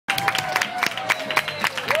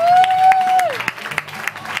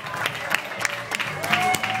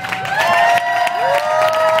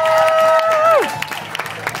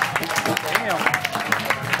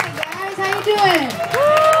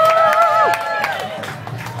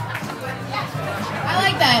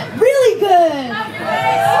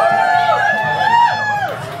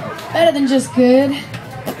just good.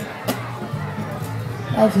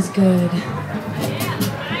 Life is good.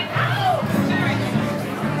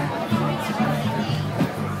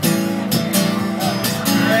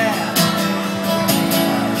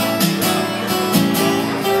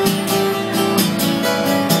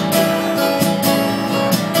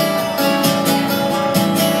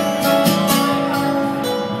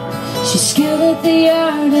 She's skilled at the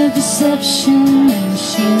art of deception, and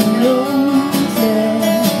she knows it.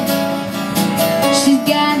 She's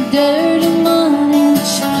got dirty money that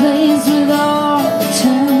she plays with all the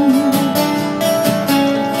time.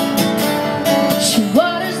 She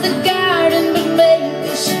waters the garden, but maybe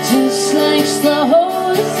she just likes the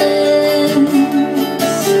horses.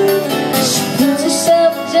 She puts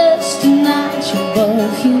herself just a notch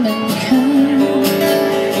above humankind.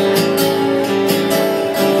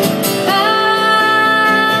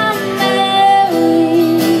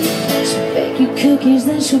 Cookies,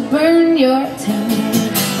 then she'll burn your town.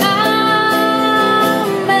 I'm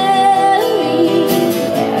Mary.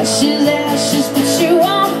 Ashes, ashes, but she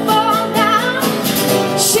won't fall down.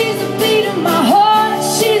 She's the beat of my heart.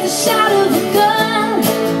 She's the shot of a gun.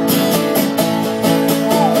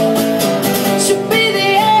 She'll be the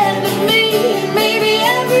end of me, and maybe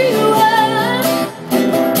everyone.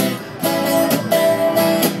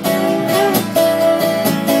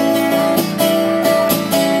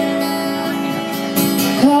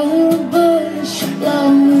 Call her a bush,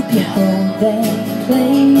 blow up your whole damn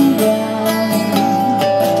playground.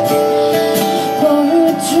 Pour her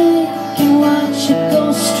a drink and watch it go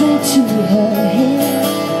straight to her head.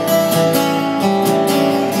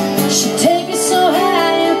 She'll take it so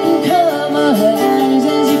high up and cover her eyes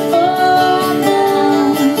as you fall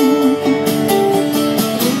down.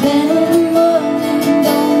 Then in the morning,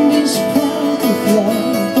 don't be surprised if you're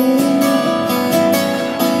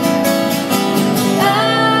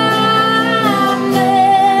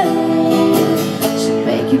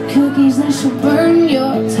cookies, then she'll burn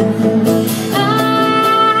your town.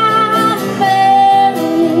 I'm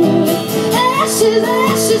Mary. Ashes,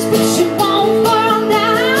 ashes, but she won't burn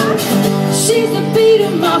down. She's the beat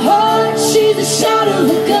of my heart. She's the shot of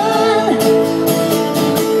a gun.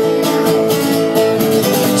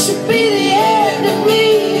 She'll be the end of me,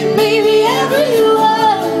 and maybe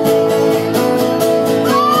everyone.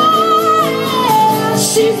 Oh,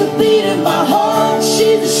 she's the beat of my heart.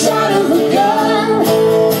 She's the shot of a gun.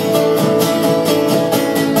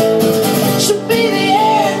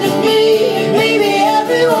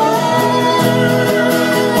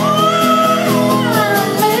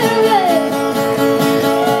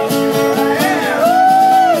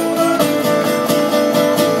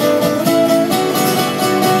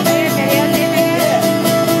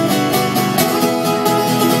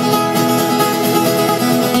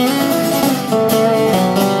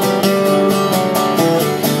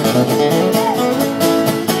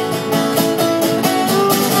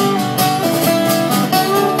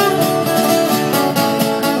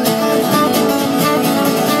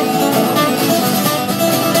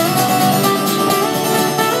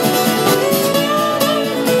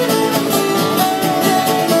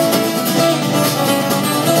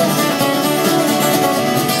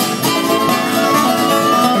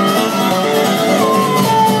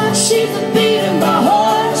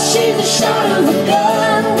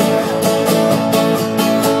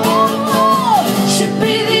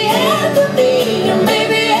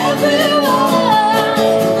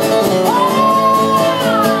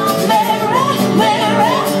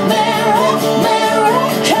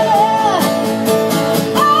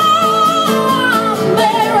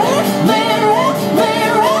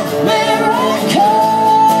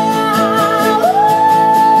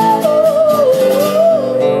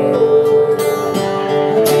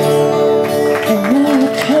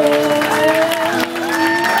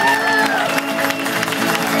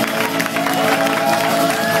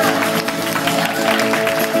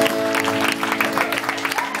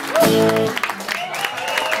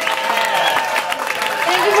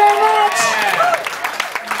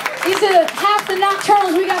 Half the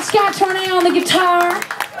Nocturnals, we got Scott Tornay on the guitar,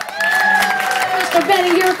 Mr.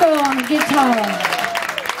 Benny Yurko on the guitar.